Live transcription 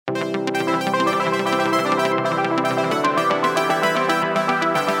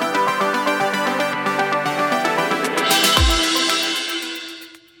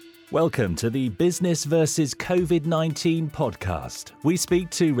Welcome to the Business vs. COVID-19 podcast. We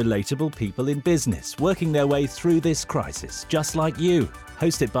speak to relatable people in business working their way through this crisis, just like you.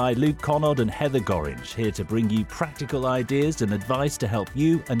 Hosted by Luke Connaught and Heather Gorringe, here to bring you practical ideas and advice to help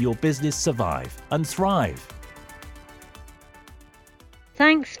you and your business survive and thrive.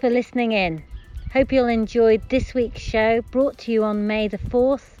 Thanks for listening in. Hope you'll enjoy this week's show, brought to you on May the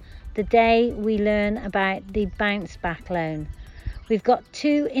 4th, the day we learn about the Bounce Back loan. We've got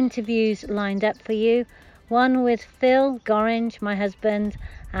 2 interviews lined up for you, one with Phil Gorringe, my husband,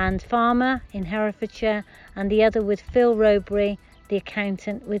 and farmer in Herefordshire, and the other with Phil Robury, the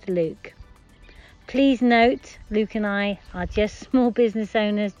accountant with Luke. Please note, Luke and I are just small business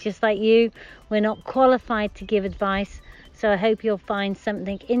owners, just like you. We're not qualified to give advice, so I hope you'll find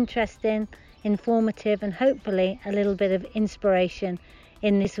something interesting, informative, and hopefully a little bit of inspiration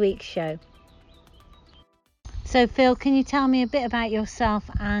in this week's show. So Phil, can you tell me a bit about yourself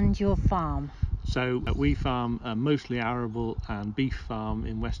and your farm? So we farm mostly arable and beef farm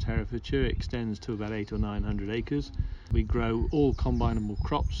in West Herefordshire. It extends to about 800 or 900 acres. We grow all combinable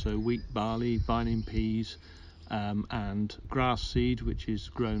crops, so wheat, barley, vining peas, and grass seed, which is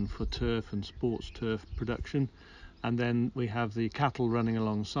grown for turf and sports turf production. And then we have the cattle running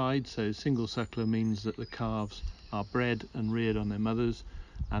alongside, so single suckler means that the calves are bred and reared on their mothers,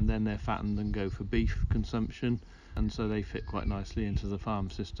 and then they're fattened and go for beef consumption, and so they fit quite nicely into the farm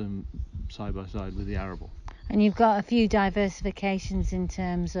system side by side with the arable. And you've got a few diversifications in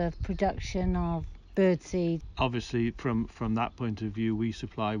terms of production of birdseed. Obviously from that point of view, we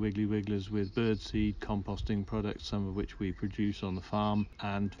supply Wiggly Wigglers with birdseed composting products, some of which we produce on the farm,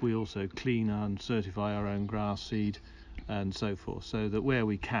 and we also clean and certify our own grass seed and so forth, so that where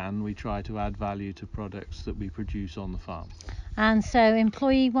we can, we try to add value to products that we produce on the farm. And so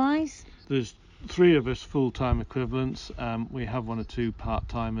employee wise? There's 3 of us full-time equivalents. We have 1 or 2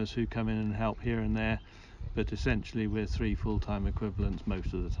 part-timers who come in and help here and there, but essentially we're 3 full-time equivalents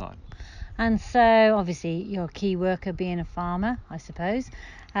most of the time. And so obviously you're a key worker being a farmer, I suppose.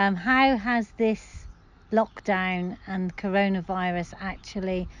 How has this lockdown and coronavirus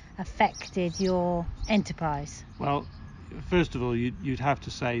actually affected your enterprise? Well, first of all, you'd have to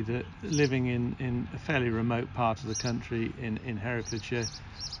say that living in a fairly remote part of the country in Herefordshire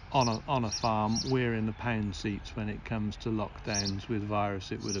on a farm, we're in the pound seats when it comes to lockdowns with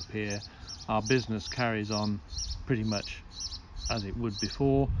virus, it would appear. Our business carries on pretty much as it would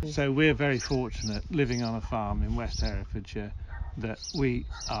before. So we're very fortunate living on a farm in West Herefordshire that we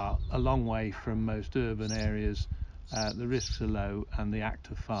are a long way from most urban areas. The risks are low, and the act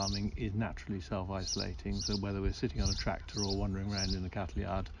of farming is naturally self-isolating, so whether we're sitting on a tractor or wandering around in the cattle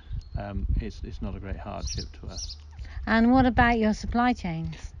yard, it's not a great hardship to us. And what about your supply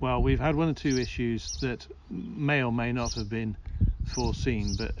chains? Well, we've had 1 or 2 issues that may or may not have been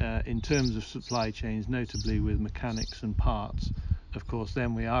foreseen, but in terms of supply chains, notably with mechanics and parts, of course,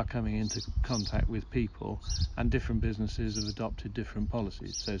 then we are coming into contact with people, and different businesses have adopted different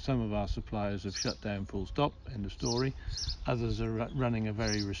policies. So some of our suppliers have shut down full stop, end of story. Others are running a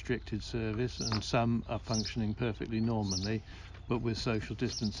very restricted service, and some are functioning perfectly normally, but with social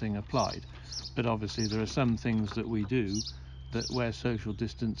distancing applied. But obviously there are some things that we do that where social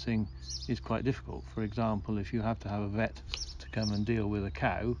distancing is quite difficult. For example, if you have to have a vet to come and deal with a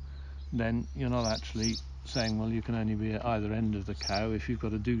cow, then you're not actually saying, well, you can only be at either end of the cow. If you've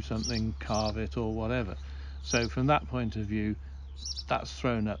got to do something, carve it or whatever. So from that point of view, that's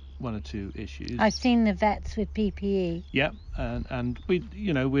thrown up 1 or 2 issues. I've seen the vets with PPE. Yep, and we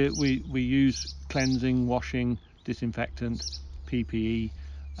use cleansing, washing, disinfectant, PPE,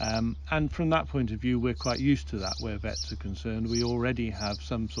 and from that point of view, we're quite used to that where vets are concerned. We already have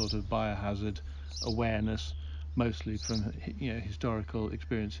some sort of biohazard awareness, mostly from historical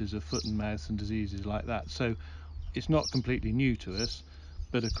experiences of foot and mouth and diseases like that. So it's not completely new to us,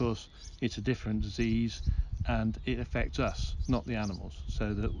 but of course it's a different disease and it affects us, not the animals.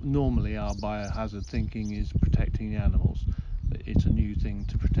 So that normally our biohazard thinking is protecting the animals. It's a new thing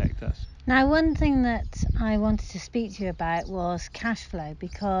to protect us. Now, one thing that I wanted to speak to you about was cash flow,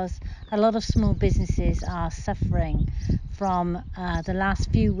 because a lot of small businesses are suffering from the last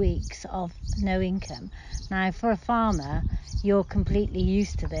few weeks of no income. Now, for a farmer, you're completely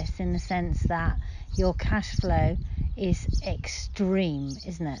used to this in the sense that your cash flow is extreme,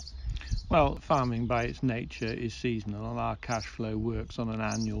 isn't it? Well, farming by its nature is seasonal, and our cash flow works on an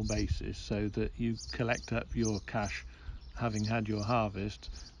annual basis, so that you collect up your cash having had your harvest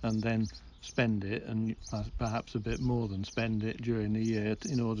and then spend it, and perhaps a bit more than spend it during the year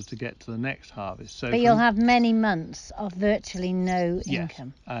in order to get to the next harvest. So but you'll have many months of virtually no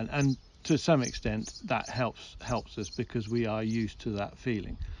income. And to some extent that helps us because we are used to that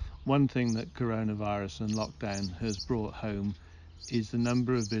feeling. one thing that coronavirus and lockdown has brought home is the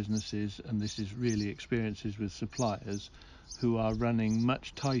number of businesses, and this is really experiences with suppliers, who are running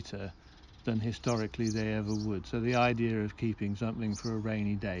much tighter than historically they ever would. So the idea of keeping something for a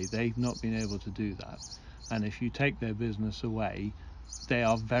rainy day, they've not been able to do that. And if you take their business away, they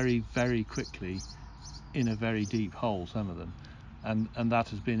are very, very quickly in a very deep hole, some of them. And that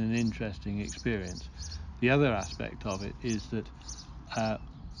has been an interesting experience. The other aspect of it is that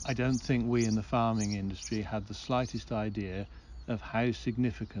I don't think we in the farming industry had the slightest idea of how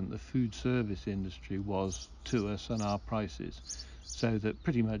significant the food service industry was to us and our prices. So that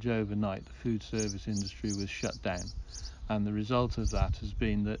pretty much overnight the food service industry was shut down. And the result of that has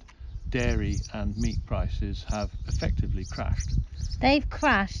been that dairy and meat prices have effectively crashed. They've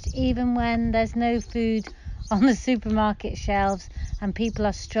crashed even when there's no food on the supermarket shelves and people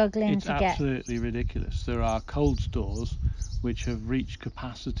are struggling It's to get... absolutely ridiculous. There are cold stores which have reached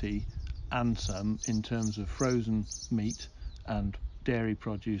capacity and some in terms of frozen meat and dairy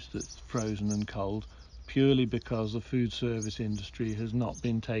produce that's frozen and cold, purely because the food service industry has not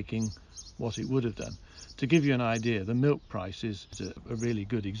been taking what it would have done. To give you an idea, the milk price is a really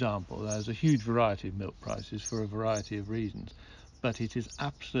good example. There's a huge variety of milk prices for a variety of reasons, but it is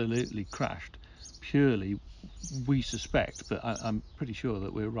absolutely crashed, purely, we suspect, but I'm pretty sure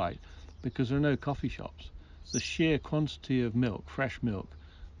that we're right, because there are no coffee shops. The sheer quantity of milk, fresh milk,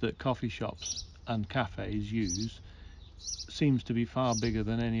 that coffee shops and cafes use seems to be far bigger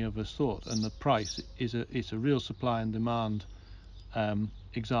than any of us thought, and the price is it's a real supply and demand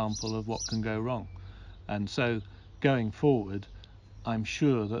example of what can go wrong. And so going forward, I'm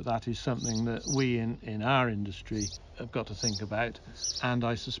sure that that is something that we in our industry have got to think about, and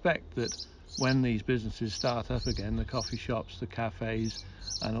I suspect that when these businesses start up again, the coffee shops, the cafes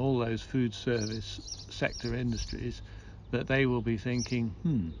and all those food service sector industries, that they will be thinking,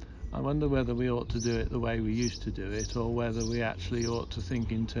 I wonder whether we ought to do it the way we used to do it, or whether we actually ought to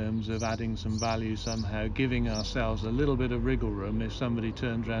think in terms of adding some value somehow, giving ourselves a little bit of wriggle room if somebody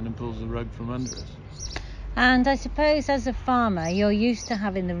turns around and pulls the rug from under us. And I suppose as a farmer, you're used to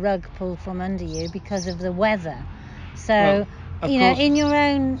having the rug pulled from under you because of the weather. So, well, you know, in your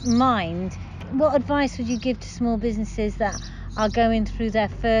own mind, what advice would you give to small businesses that are going through their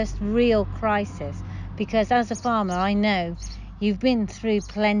first real crisis? Because as a farmer, I know you've been through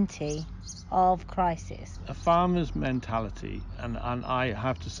plenty of crisis. A farmer's mentality, and I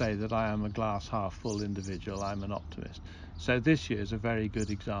have to say that I am a glass half full individual, I'm an optimist. So this year is a very good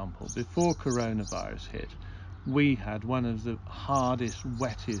example. Before coronavirus hit, we had one of the hardest,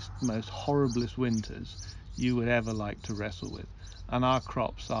 wettest, most horriblest winters you would ever like to wrestle with. And our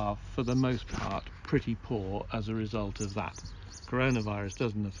crops are, for the most part, pretty poor as a result of that. Coronavirus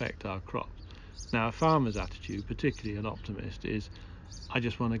doesn't affect our crops. Now, a farmer's attitude, particularly an optimist, is I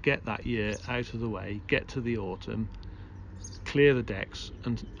just want to get that year out of the way, get to the autumn, clear the decks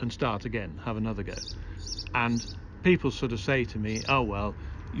and start again, have another go. And people sort of say to me, oh, well,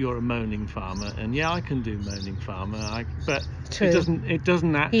 you're a moaning farmer. And yeah, I can do moaning farmer, but True. It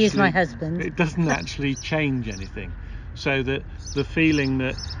doesn't actually... He is my husband. It doesn't actually change anything. So that the feeling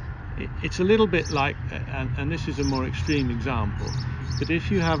that it's a little bit like, and this is a more extreme example, but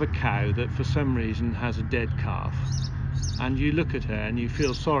if you have a cow that for some reason has a dead calf, and you look at her and you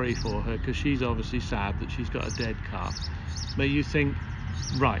feel sorry for her because she's obviously sad that she's got a dead calf, but you think,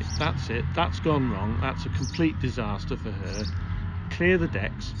 right, that's it, that's gone wrong, that's a complete disaster for her, clear the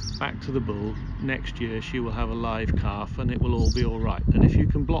decks, back to the bull, next year she will have a live calf and it will all be all right. And if you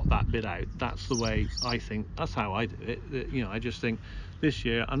can block that bit out, that's the way I think, that's how I do it. You know, I just think this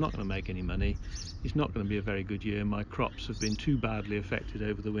year I'm not going to make any money, it's not going to be a very good year, my crops have been too badly affected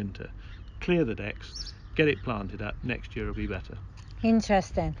over the winter. Clear the decks, get it planted up, next year will be better.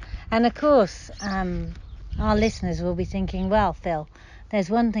 Interesting. And of course, our listeners will be thinking, well, Phil, there's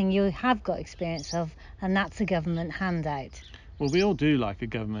one thing you have got experience of, and that's a government handout. Well, we all do like a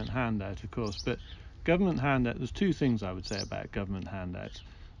government handout, of course, but government handout, there's two things I would say about government handouts.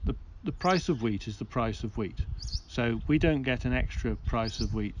 The price of wheat is the price of wheat. So we don't get an extra price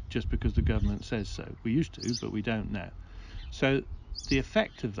of wheat just because the government says so. We used to, but we don't now. So the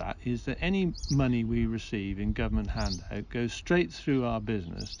effect of that is that any money we receive in government handout goes straight through our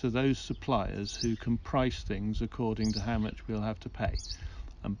business to those suppliers who can price things according to how much we'll have to pay.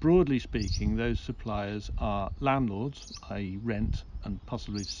 And broadly speaking, those suppliers are landlords, i.e. rent and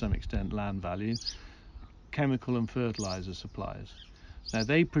possibly to some extent land value, chemical and fertilizer suppliers. Now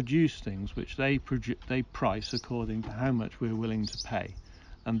they produce things which they price according to how much we're willing to pay,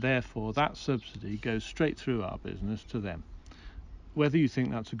 and therefore that subsidy goes straight through our business to them. Whether you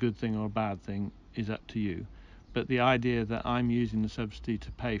think that's a good thing or a bad thing is up to you, But the idea that I'm using the subsidy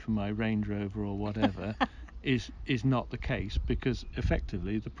to pay for my Range Rover or whatever is not the case, because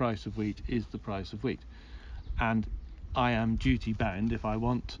effectively the price of wheat is the price of wheat. And I am duty bound, if I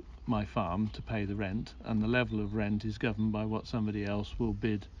want my farm, to pay the rent, and the level of rent is governed by what somebody else will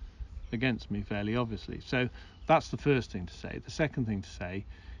bid against me, fairly obviously. So that's the first thing to say. The second thing to say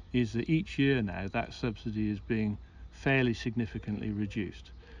is that each year now that subsidy is being fairly significantly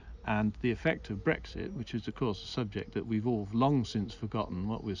reduced, and the effect of Brexit, which is of course a subject that we've all long since forgotten,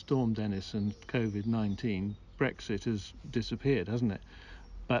 what with Storm Dennis and COVID-19, Brexit has disappeared, hasn't it?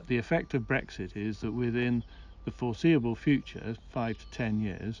 But the effect of Brexit is that within the foreseeable future, 5 to 10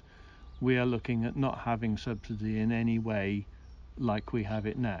 years, we are looking at not having subsidy in any way like we have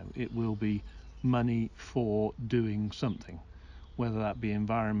it now. It will be money for doing something, whether that be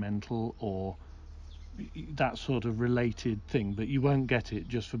environmental or that sort of related thing, but you won't get it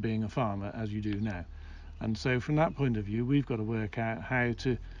just for being a farmer as you do now. And so from that point of view, we've got to work out how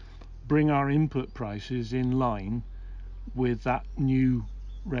to bring our input prices in line with that new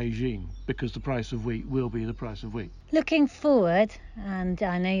regime, because the price of wheat will be the price of wheat. Looking forward, and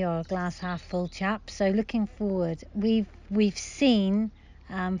I know you're a glass half full chap, so looking forward, we've seen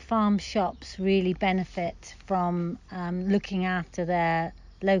farm shops really benefit from looking after their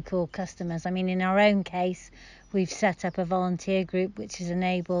local customers. I mean, in our own case, we've set up a volunteer group which has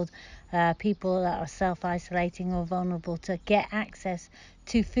enabled people that are self-isolating or vulnerable to get access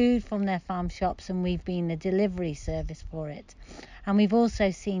to food from their farm shops, and we've been the delivery service for it. And we've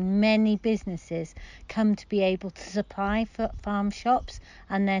also seen many businesses come to be able to supply for farm shops,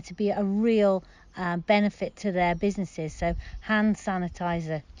 and there to be a real benefit to their businesses. So hand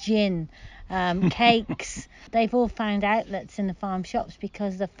sanitizer, gin, cakes, they've all found outlets in the farm shops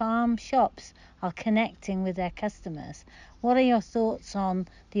because the farm shops are connecting with their customers. What are your thoughts on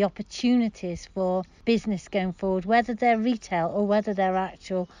the opportunities for business going forward, whether they're retail or whether they're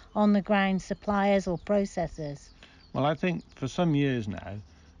actual on the ground suppliers or processors? Well, I think for some years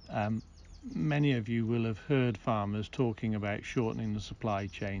now, many of you will have heard farmers talking about shortening the supply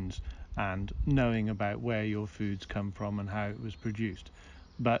chains and knowing about where your foods come from and how it was produced.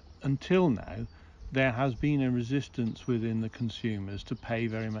 But until now, there has been a resistance within the consumers to pay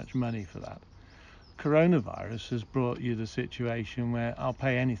very much money for that. Coronavirus has brought you the situation where I'll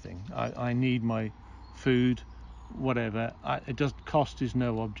pay anything. I need my food, whatever. Cost is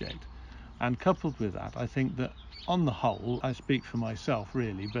no object. And coupled with that, I think that on the whole, I speak for myself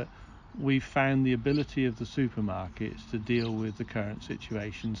really, but we've found the ability of the supermarkets to deal with the current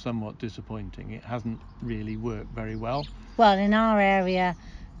situation somewhat disappointing. It hasn't really worked very well. Well, in our area,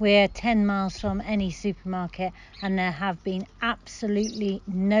 we're 10 miles from any supermarket, and there have been absolutely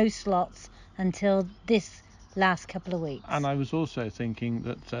no slots until this last couple of weeks. And I was also thinking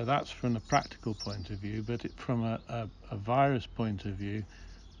that that's from a practical point of view, but from a virus point of view,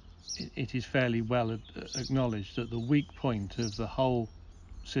 it is fairly well acknowledged that the weak point of the whole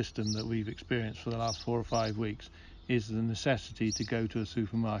system that we've experienced for the last 4 or 5 weeks is the necessity to go to a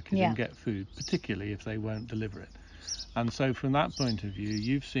supermarket and get food, particularly if they won't deliver it. And so from that point of view,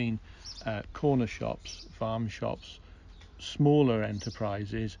 you've seen corner shops, farm shops, smaller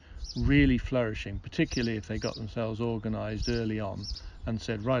enterprises really flourishing, particularly if they got themselves organised early on and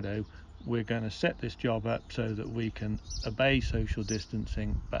said, righto, we're going to set this job up so that we can obey social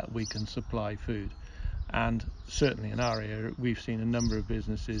distancing, but we can supply food. And certainly in our area, we've seen a number of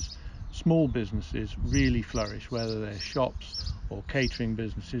businesses, small businesses, really flourish, whether they're shops or catering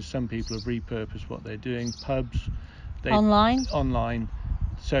businesses. Some people have repurposed what they're doing, pubs, online,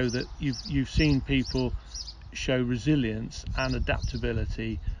 so that you've seen people show resilience and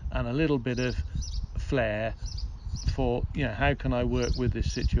adaptability and a little bit of flair for, how can I work with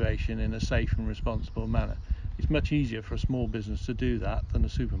this situation in a safe and responsible manner. It's much easier for a small business to do that than a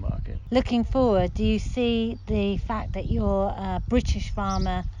supermarket. Looking forward, do you see the fact that you're a British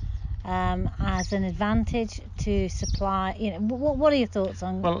farmer as an advantage to supply? What are your thoughts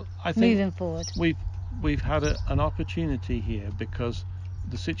on moving forward? We've had an opportunity here because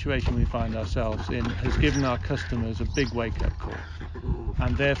the situation we find ourselves in has given our customers a big wake-up call,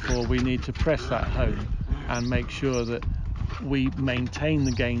 and therefore we need to press that home and make sure that we maintain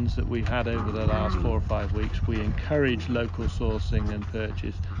the gains that we've had over the last 4 or 5 weeks. We encourage local sourcing and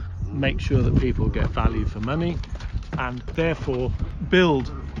purchase, make sure that people get value for money, and therefore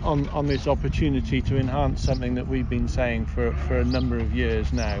build on this opportunity to enhance something that we've been saying for a number of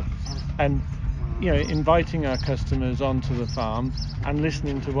years now. And inviting our customers onto the farm and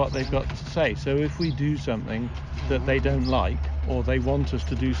listening to what they've got to say. So if we do something that they don't like, or they want us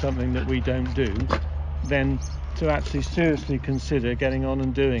to do something that we don't do, then to actually seriously consider getting on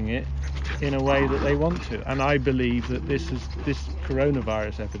and doing it in a way that they want to. And I believe that this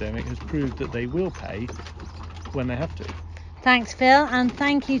coronavirus epidemic has proved that they will pay when they have to. Thanks, Phil, and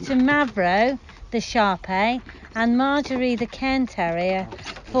thank you to Mavro, the Shar-Pei, and Marjorie, the Cairn Terrier,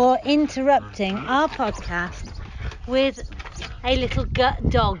 for interrupting our podcast with a little gut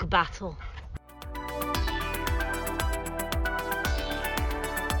dog battle.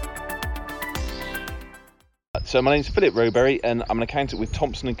 So my name's Philip Rowberry and I'm an accountant with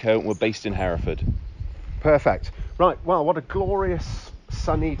Thompson & Co. and we're based in Hereford. Perfect. Right, well, what a glorious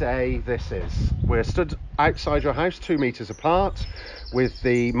sunny day this is. We're stood outside your house 2 meters apart with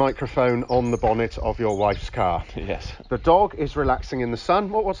the microphone on the bonnet of your wife's car. Yes. The dog is relaxing in the sun.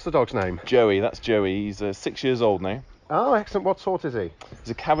 What's the dog's name? Joey, that's Joey. He's 6 years old now. Oh, excellent. What sort is he? He's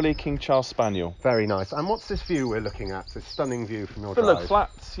a Cavalier King Charles Spaniel. Very nice. And what's this view we're looking at? This stunning view from your Phillip drive?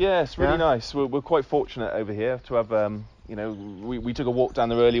 Flats, yeah, it's really nice. We're quite fortunate over here to have, we took a walk down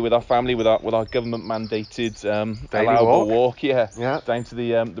there earlier with our family, with our government mandated allowable walk, down to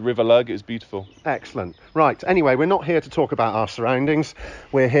the River Lug. It was beautiful. Excellent. Right, anyway, we're not here to talk about our surroundings.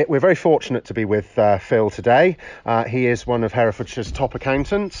 We're very fortunate to be with Phil today. He is one of Herefordshire's top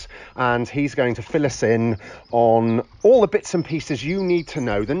accountants, and he's going to fill us in on all the bits and pieces you need to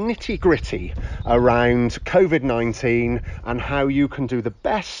know, the nitty-gritty around COVID-19 and how you can do the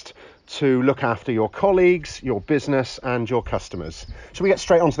best to look after your colleagues, your business and your customers. Shall we get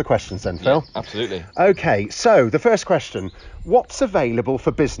straight on to the questions then, Phil? Yeah, absolutely. Okay, so the first question, what's available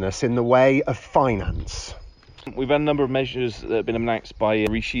for business in the way of finance? We've had a number of measures that have been announced by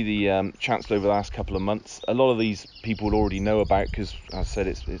Rishi, the Chancellor, over the last couple of months. A lot of these people would already know about because, as I said,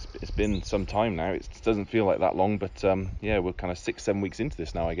 it's been some time now. It doesn't feel like that long, but we're kind of 6-7 weeks into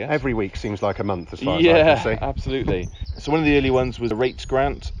this now, I guess. Every week seems like a month as far as I can see. Yeah, absolutely. So one of the early ones was a rates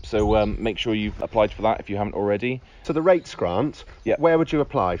grant. So make sure you've applied for that if you haven't already. So the rates grant, where would you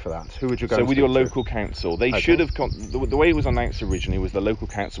apply for that? Who would you go So and with your speak to? local council. They should have, the way it was announced originally was the local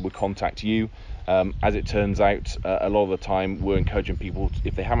council would contact you. As it turns out, a lot of the time we're encouraging people,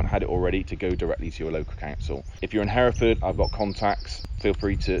 if they haven't had it already, to go directly to your local council. If you're in Hereford, I've got contacts. Feel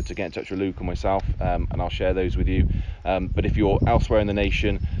free to get in touch with Luke or myself, and I'll share those with you. But if you're elsewhere in the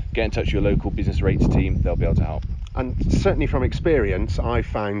nation, get in touch with your local business rates team. They'll be able to help. And certainly from experience, I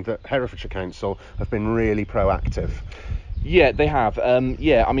found that Herefordshire Council have been really proactive. Yeah, they have. I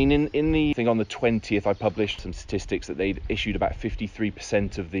mean, in the thing on the 20th, I published some statistics that they'd issued about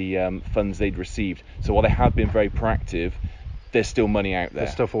 53% of the funds they'd received. So while they have been very proactive, there's still money out there.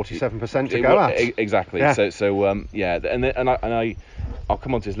 There's still 47% to go at. Exactly. Yeah. I'll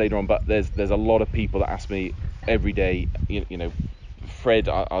come on to this later on, but there's a lot of people that ask me every day, Fred,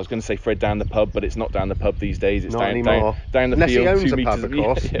 I was going to say Fred down the pub, but it's not down the pub these days. It's not down anymore. Down the Unless field, he owns 2 a meters. pub, of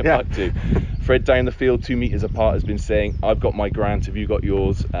course. Might do. Fred down the field 2 meters apart has been saying, "I've got my grant. Have you got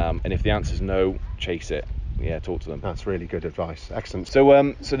yours?" And if the answer's no, chase it. Yeah, talk to them. That's really good advice. Excellent.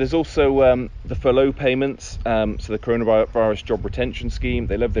 So there's also the furlough payments. So the Coronavirus Job Retention Scheme.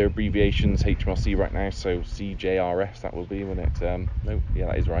 They love their abbreviations, HMRC right now. So CJRS, that will be, won't it?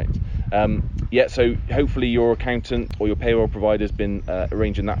 That is right. So hopefully your accountant or your payroll provider's been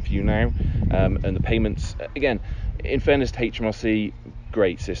arranging that for you now. And the payments, again, in fairness to HMRC,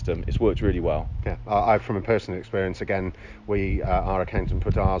 great system. It's worked really well. Yeah, I from a personal experience, again, our accountant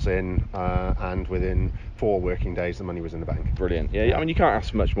put ours in, and within 4 working days the money was in the bank. Brilliant. Yeah. I mean, you can't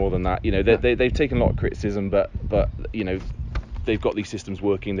ask for much more than that. They've taken a lot of criticism, but they've got these systems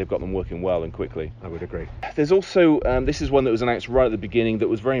working. They've got them working well and quickly. I would agree. There's also this is one that was announced right at the beginning, that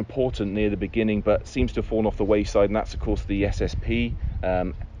was very important near the beginning, but seems to have fallen off the wayside, and that's of course the SSP.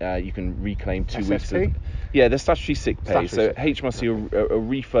 You can reclaim 2 weeks of the statutory sick pay. HMRC will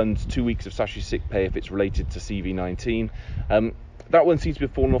refund 2 weeks of statutory sick pay if it's related to CV-19. That one seems to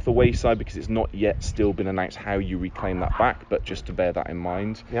have fallen off the wayside because it's not yet still been announced how you reclaim that back, but just to bear that in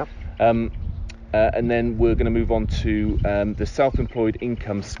mind. Yep. And then we're going to move on to the Self-Employed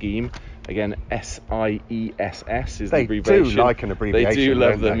Income Scheme. Again, SIESS is the abbreviation. They do like an abbreviation. They do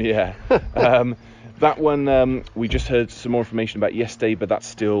love them, they? Yeah. That one we just heard some more information about yesterday, but that's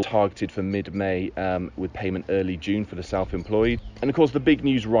still targeted for mid-May with payment early June for the self-employed. And of course, the big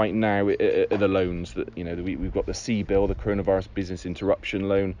news right now are the loans. That we've got the CBIL, the Coronavirus Business Interruption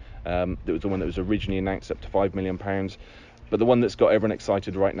Loan. That was the one that was originally announced up to £5 million. But the one that's got everyone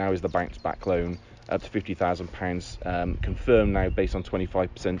excited right now is the Bounce Back loan, up to £50,000, confirmed now based on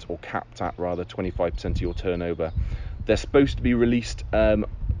 25%, or capped at rather 25% of your turnover. They're supposed to be released on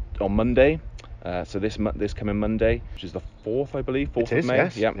Monday. So this coming Monday, which is the 4th, I believe, 4th It of is, May.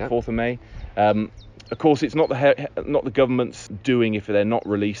 yes. Yeah, Yeah. 4th of May. Of course, it's not the government's doing if they're not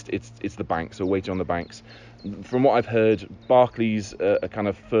released. It's the banks. So waiting on the banks. From what I've heard, Barclays are kind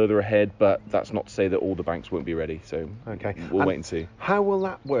of further ahead, but that's not to say that all the banks won't be ready. So Okay. we'll wait and see. How will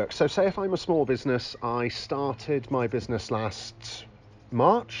that work? So say if I'm a small business, I started my business last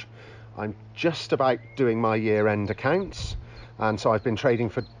March. I'm just about doing my year-end accounts, and so I've been trading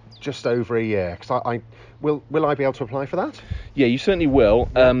for just over a year. Because will I be able to apply for that? Yeah, you certainly will.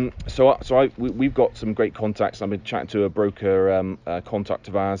 We've got some great contacts. I've been chatting to a broker contact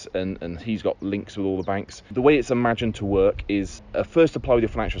of ours, and he's got links with all the banks. The way it's imagined to work is first apply with your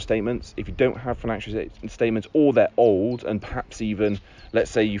financial statements. If you don't have financial statements, or they're old, and perhaps even,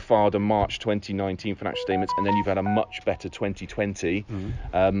 let's say you filed a March 2019 financial statements, and then you've had a much better 2020,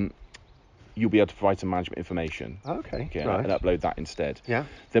 you'll be able to provide some management information. Okay, And upload that instead. Yeah.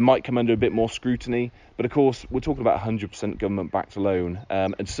 They might come under a bit more scrutiny, but of course we're talking about 100% government-backed loan,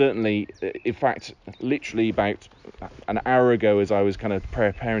 and certainly, in fact, literally about an hour ago, as I was kind of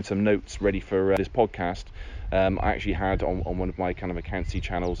preparing some notes ready for this podcast, I actually had on one of my kind of accountancy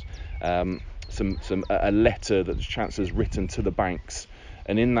channels a letter that the Chancellor's written to the banks.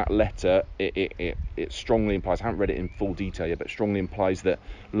 And in that letter, it strongly implies, I haven't read it in full detail yet, but strongly implies that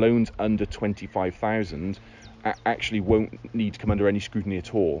loans under 25,000 actually won't need to come under any scrutiny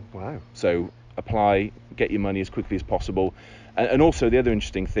at all. Wow. So apply, get your money as quickly as possible. And also the other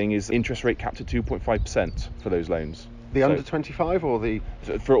interesting thing is interest rate capped at 2.5% for those loans. The under 25 or the...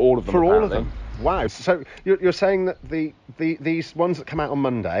 For all of them. For all of apparently. them? Wow. So you're saying that these ones that come out on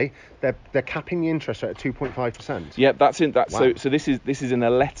Monday, they're capping the interest rate at 2.5%? Yeah, that's in that. Wow. So this is in a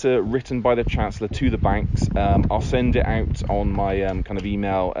letter written by the Chancellor to the banks. I'll send it out on my kind of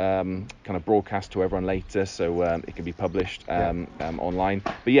email kind of broadcast to everyone later, so it can be published online.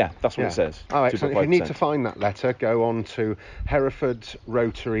 But yeah, that's what it says. Oh, excellent. If you 2.5%. need to find that letter, go on to Hereford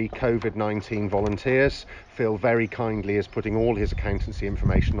Rotary COVID-19 Volunteers. Phil very kindly is putting all his accountancy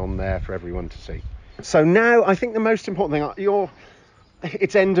information on there for everyone to see. So now I think the most important thing,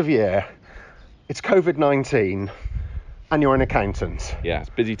 it's end of year, it's COVID-19, and you're an accountant. Yeah, it's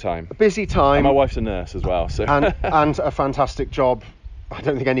busy time. A busy time. And my wife's a nurse as well, so and a fantastic job. I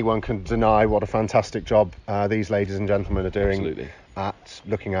don't think anyone can deny what a fantastic job these ladies and gentlemen are doing. Absolutely. At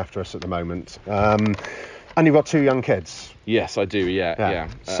looking after us at the moment. And you've got 2 young kids. Yes, I do. Yeah.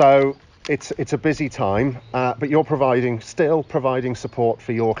 So it's a busy time, but you're still providing support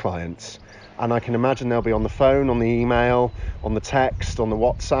for your clients. And I can imagine they'll be on the phone, on the email, on the text, on the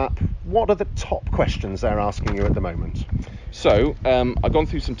WhatsApp. What are the top questions they're asking you at the moment? So I've gone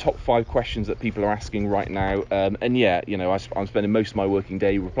through some top 5 questions that people are asking right now, and yeah, I'm spending most of my working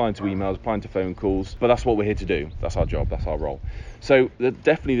day replying to emails, replying to phone calls, but that's what we're here to do. That's our job, that's our role. So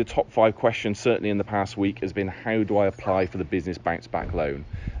definitely the top 5 questions, certainly in the past week, has been how do I apply for the business bounce back loan?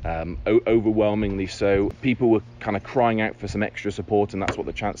 Overwhelmingly so. People were kind of crying out for some extra support, and that's what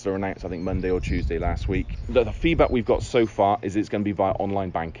the Chancellor announced, I think Monday or Tuesday last week. The feedback we've got so far is it's going to be via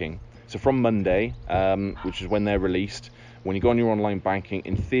online banking. So from Monday, which is when they're released, when you go on your online banking,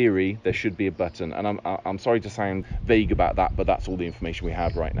 in theory, there should be a button. And I'm sorry to sound vague about that, but that's all the information we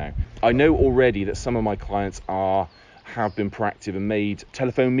have right now. I know already that some of my clients have been proactive and made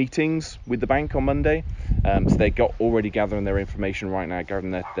telephone meetings with the bank on Monday. So they got already gathering their information right now,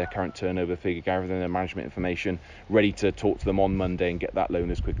 gathering their current turnover figure, gathering their management information, ready to talk to them on Monday and get that loan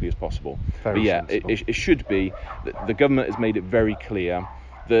as quickly as possible. Very but yeah, sensible. it should be. The government has made it very clear.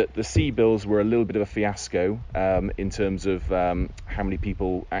 The CBILS were a little bit of a fiasco in terms of how many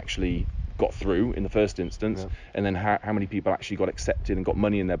people actually got through in the first instance, and then how many people actually got accepted and got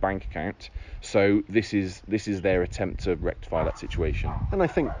money in their bank account. So this is their attempt to rectify that situation. And I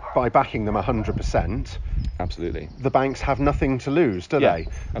think by backing them 100%, Absolutely. the banks have nothing to lose, do Yeah, they?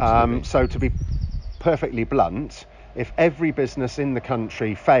 absolutely. So to be perfectly blunt, if every business in the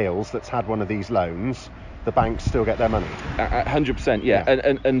country fails that's had one of these loans, the banks still get their money. 100%, yeah.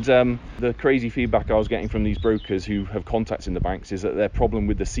 And the crazy feedback I was getting from these brokers who have contacts in the banks is that their problem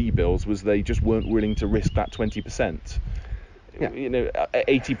with the CBILS was they just weren't willing to risk that 20%. Yeah.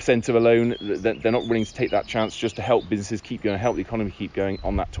 80% of a loan, they're not willing to take that chance just to help businesses keep going, help the economy keep going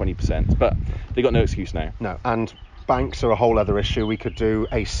on that 20%. But they got no excuse now. No, and banks are a whole other issue. We could do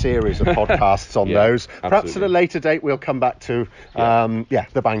a series of podcasts on Yeah, those. Perhaps absolutely. at a later date we'll come back to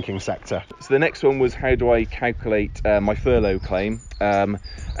the banking sector. So the next one was how do I calculate my furlough claim? And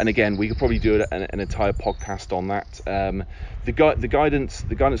again, we could probably do an entire podcast on that. The guidance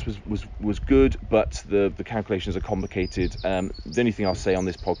was good, but the calculations are complicated. The only thing I'll say on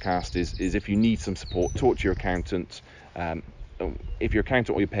this podcast is if you need some support, talk to your accountant. if your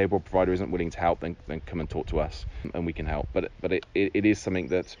accountant or your payable provider isn't willing to help, then come and talk to us and we can help. But it is something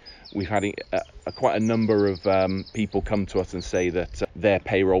that we've had quite a number of people come to us and say that their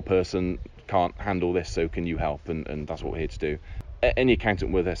payroll person can't handle this, so can you help? And that's what we're here to do. Any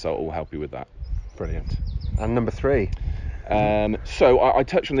accountant with us will help you with that. Brilliant. And number 3. So I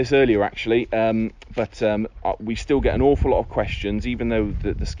touched on this earlier actually, but we still get an awful lot of questions, even though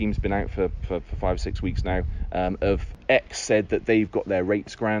the scheme's been out for 5 or 6 weeks now, of X said that they've got their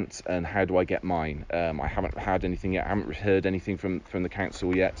rates grant and how do I get mine? I haven't had anything yet, I haven't heard anything from the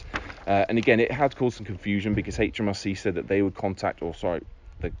council yet. And again, it had caused some confusion because HMRC said that they would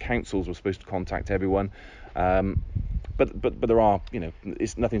the councils were supposed to contact everyone. But there are,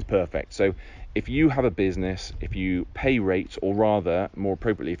 nothing's perfect. So if you have a business, if you pay rates, or rather, more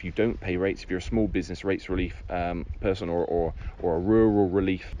appropriately, if you don't pay rates, if you're a small business rates relief person or a rural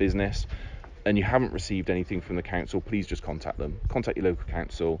relief business, and you haven't received anything from the council, please just contact them. Contact your local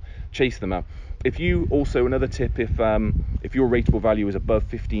council, chase them up. If you also, another tip, if your rateable value is above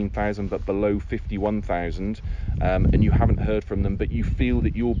 15,000 but below 51,000, and you haven't heard from them, but you feel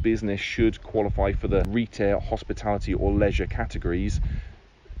that your business should qualify for the retail, hospitality or leisure categories,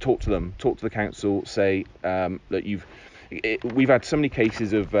 talk to them, talk to the council, say that we've had so many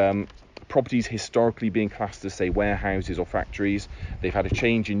cases of properties historically being classed as, say, warehouses or factories. They've had a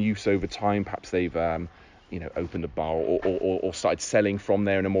change in use over time. Perhaps they've opened a bar or started selling from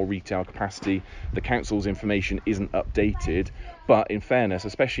there in a more retail capacity. The council's information isn't updated, but in fairness,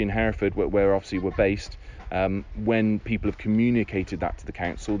 especially in Hereford, where obviously we're based, when people have communicated that to the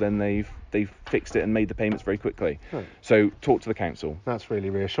council, then they've fixed it and made the payments very quickly. Right. So talk to the council. That's really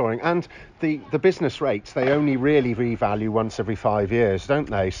reassuring. And the business rates, they only really revalue once every 5 years, don't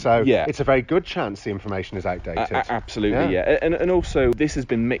they? So yeah, it's a very good chance the information is outdated. Absolutely, yeah. And also this has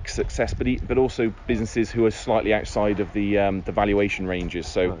been mixed success, but also businesses who are slightly outside of the valuation ranges.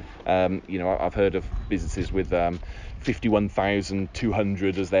 So right. I've heard of businesses with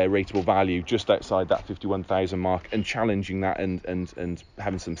 51,200 as their rateable value, just outside that 51,000 mark, and challenging that and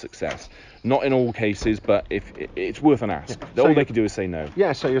having some success. Not in all cases, but if it's worth an ask. Yeah. All they can do is say no.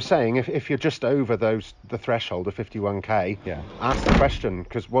 Yeah, so you're saying if you're just over the threshold of 51k, ask the question,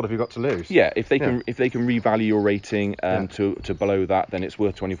 because what have you got to lose? Yeah, if they can revalue your rating to below that, then it's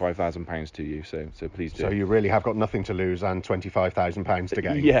worth £25,000 to you. So please do. So you really have got nothing to lose and £25,000 to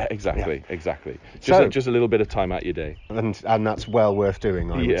gain. Yeah, exactly. Just a little bit of time out your day. And that's well worth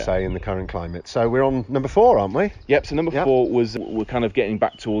doing, I would say, in the current climate. So we're on number 4, aren't we? Yep. So number 4 was, we're kind of getting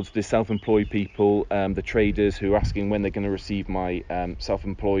back towards the self-employed people, the traders who are asking when they're going to receive my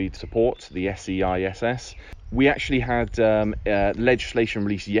self-employed support, the SEISS. We actually had legislation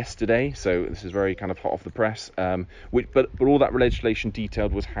released yesterday, so this is very kind of hot off the press. But all that legislation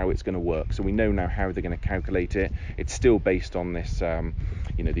detailed was how it's going to work. So we know now how they're going to calculate it. It's still based on this,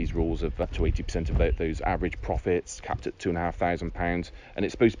 these rules of up to 80% of those average profits, capped at £2,500, and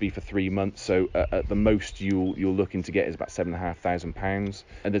it's supposed to be for 3 months. So at the most you're looking to get is about £7,500.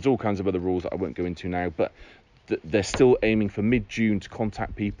 And there's all kinds of other rules that I won't go into now, but they're still aiming for mid-May to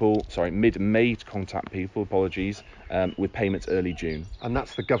contact people, with payments early June. And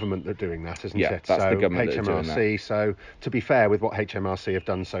that's the government that are doing that, isn't it? Yeah, that's the government HMRC, that are doing that. So to be fair with what HMRC have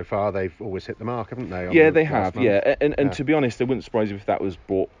done so far, they've always hit the mark, haven't they? Yeah, they have, yeah. And to be honest, it wouldn't surprise me if that was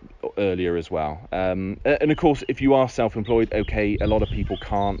brought earlier as well. And of course, if you are self-employed, okay, a lot of people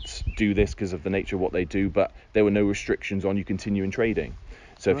can't do this because of the nature of what they do, but there were no restrictions on you continuing trading.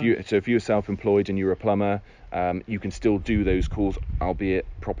 So if you're self-employed and you're a plumber, you can still do those calls, albeit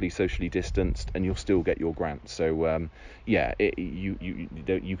properly socially distanced, and you'll still get your grant. So you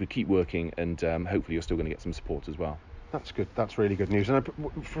could keep working, and hopefully you're still going to get some support as well. That's good. That's really good news. And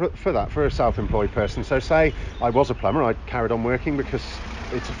for a self-employed person, so say I was a plumber, I carried on working because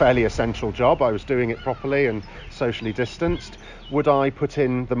it's a fairly essential job. I was doing it properly and socially distanced. Would I put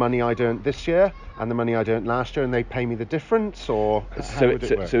in the money I'd earned this year and the money I'd earned last year, and they pay me the difference, or how would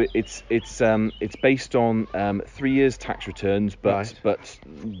it work? So it's based on 3 years tax returns, but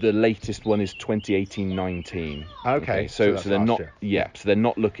the latest one is 2018-19. Okay. So they're not. Yeah. So they're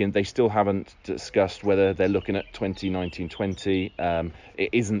not looking. They still haven't discussed whether they're looking at 2019-20. It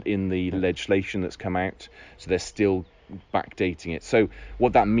isn't in the legislation that's come out, so they're still backdating it. So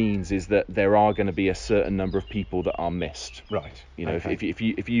what that means is that there are going to be a certain number of people that are missed. Right. If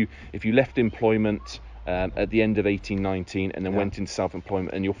you left employment at the end of 18-19 and then went into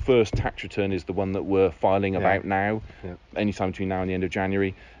self-employment, and your first tax return is the one that we're filing about now, anytime between now and the end of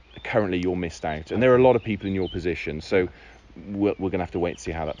January, currently you're missed out. And there are a lot of people in your position. So we're going to have to wait and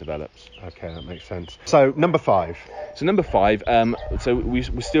see how that develops. Okay, that makes sense. So number 5. So number 5, so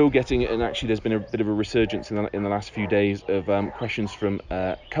we're still getting, and actually there's been a bit of a resurgence in the last few days of questions from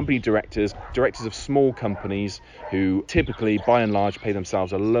company directors of small companies who typically, by and large, pay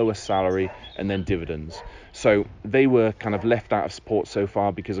themselves a lower salary and then dividends. So they were kind of left out of support so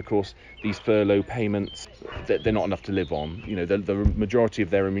far because, of course, these furlough payments, they're not enough to live on. You know, the majority of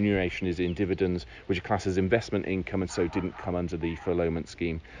their remuneration is in dividends, which are classed as investment income, and so didn't come under the furloughment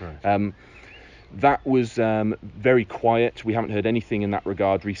scheme. Right. That was very quiet. We haven't heard anything in that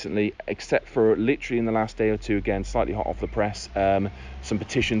regard recently, except for literally in the last day or two, again, slightly hot off the press, some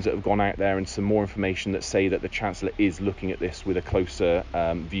petitions that have gone out there and some more information that say that the Chancellor is looking at this with a closer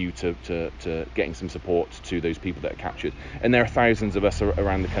view to getting some support to those people that are captured. And there are thousands of us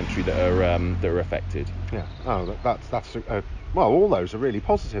around the country that are affected. Yeah. Oh, that's well, all those are really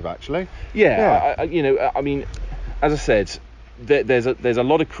positive, actually. Yeah. I mean, as I said, there's a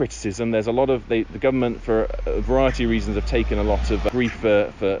lot of criticism. There's a lot of the government, for a variety of reasons, have taken a lot of grief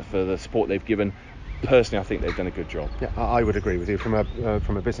for the support they've given. Personally, I think they've done a good job. Yeah, I would agree with you. From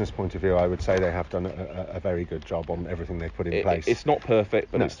a business point of view, I would say they have done a very good job on everything they've put in place. It's not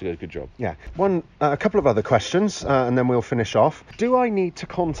perfect, but it's still a good job. Yeah. A couple of other questions, and then we'll finish off. Do I need to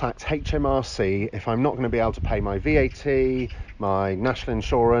contact HMRC if I'm not going to be able to pay my VAT, my national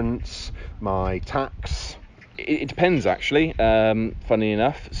insurance, my tax? It depends, actually. Funny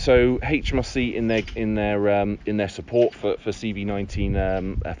enough, so HMRC in their support for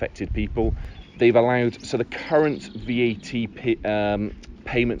CV19 affected people, they've allowed, so the current VAT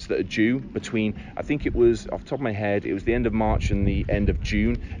payments that are due between, I think it was, off the top of my head, it was the end of March and the end of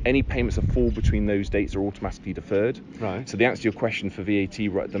June. Any payments that fall between those dates are automatically deferred. Right. So the answer to your question for VAT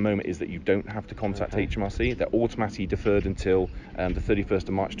right at the moment is that you don't have to contact HMRC. They're automatically deferred until the 31st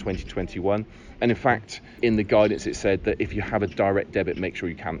of March 2021. And in fact, in the guidance it said that if you have a direct debit, make sure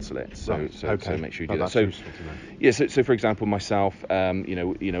you cancel it. So make sure you do that. So yeah, so for example, myself, in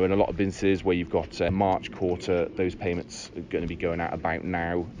a lot of businesses where you've got March quarter, those payments are going to be going out about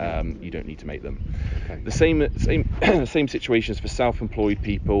now. You don't need to make them. Okay. The same situations for self-employed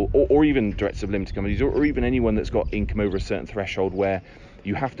people, or even directors of limited companies, or even anyone that's got income over a certain threshold where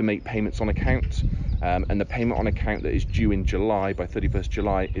you have to make payments on account, and the payment on account that is due in July, by 31st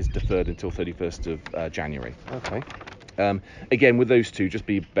July, is deferred until 31st of January. Okay. Again, with those two, just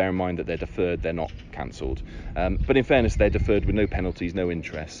bear in mind that they're deferred, they're not cancelled. But in fairness, they're deferred with no penalties, no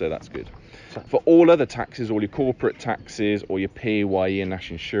interest, so that's good. For all other taxes, all your corporate taxes, or your PAYE and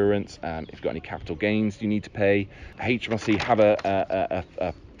national insurance, if you've got any capital gains you need to pay, HMRC have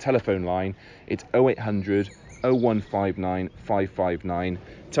a telephone line. It's 0800 0159 559.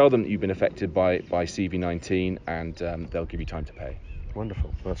 Tell them that you've been affected by CV19, and they'll give you time to pay.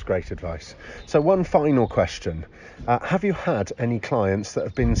 Wonderful. That's great advice. So one final question. Have you had any clients that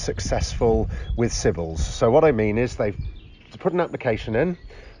have been successful with civils? So what I mean is they've put an application in,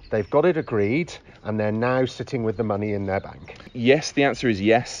 they've got it agreed, and they're now sitting with the money in their bank. Yes, the answer is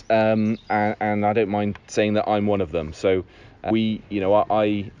yes. And I don't mind saying that I'm one of them. So I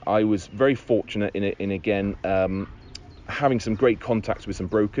was very fortunate in again, having some great contacts with some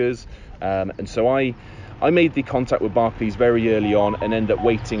brokers. And so I made the contact with Barclays very early on and ended up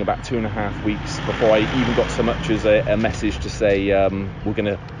waiting about 2.5 weeks before I even got so much as a message to say, we're going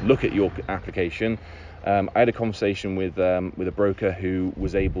to look at your application. I had a conversation with a broker who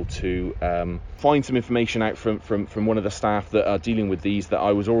was able to find some information out from one of the staff that are dealing with these that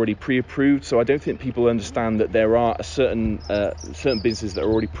I was already pre-approved. So I don't think people understand that there are certain businesses that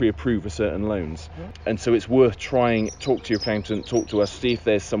are already pre-approved for certain loans, and so it's worth trying. Talk to your accountant, talk to us, see if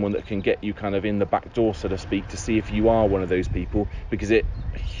there's someone that can get you kind of in the back door, so to speak, to see if you are one of those people, because it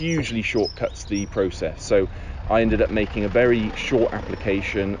hugely shortcuts the process. So I ended up making a very short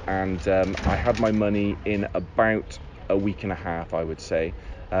application, and I had my money in about a week and a half, I would say.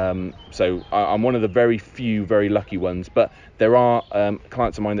 So I'm one of the very few very lucky ones, but there are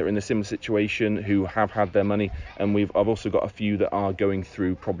clients of mine that are in a similar situation who have had their money, and I've also got a few that are going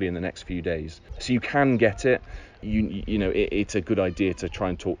through probably in the next few days. So you can get it. It's a good idea to try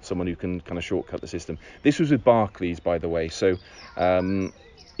and talk to someone who can kind of shortcut the system. This was with Barclays, by the way, so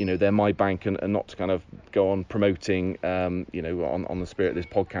they're my bank, and not to kind of go on promoting on the spirit of this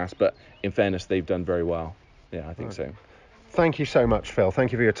podcast, but in fairness, they've done very well. Yeah, I think so. Thank you so much, Phil.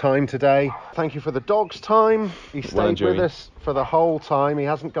 Thank you for your time today. Thank you for the dog's time. He stayed with us for the whole time. He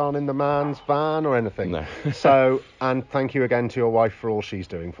hasn't gone in the man's van or anything. No. So, and thank you again to your wife for all she's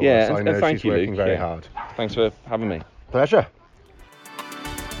doing for us. I know she's working very hard. Thanks for having me. Pleasure.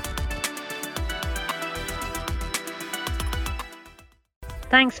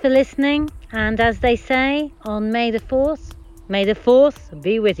 Thanks for listening, and as they say, on May the 4th, May the 4th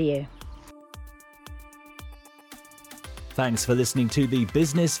be with you. Thanks for listening to the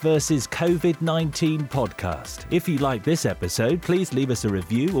Business vs. COVID-19 podcast. If you like this episode, please leave us a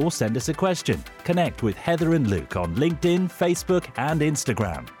review or send us a question. Connect with Heather and Luke on LinkedIn, Facebook and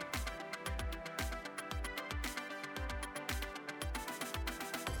Instagram.